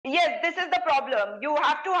yes, this is the problem. You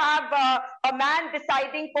have to have a man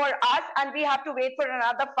deciding for us, and we have to wait for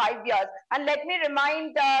another 5 years. And let me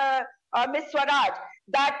remind Ms. Swaraj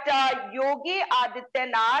that Yogi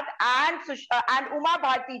Adityanath and Uma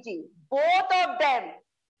Bharti ji, both of them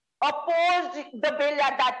opposed the bill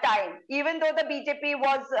at that time, even though the BJP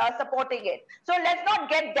was supporting it. So let's not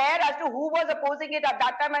get there as to who was opposing it at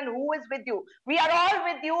that time and who is with you. We are all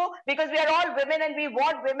with you because we are all women and we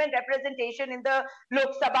want women representation in the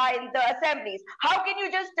Lok Sabha, in the assemblies. How can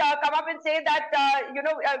you just come up and say that,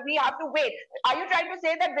 we have to wait? Are you trying to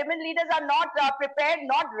say that women leaders are not prepared,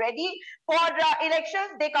 not ready for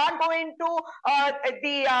elections? They can't go into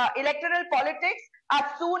the electoral politics as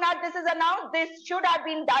soon as this is announced? This should have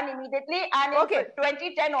been done immediately, and in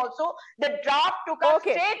 2010 also, the draft took us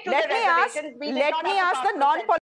straight to the reservations. Let me ask the non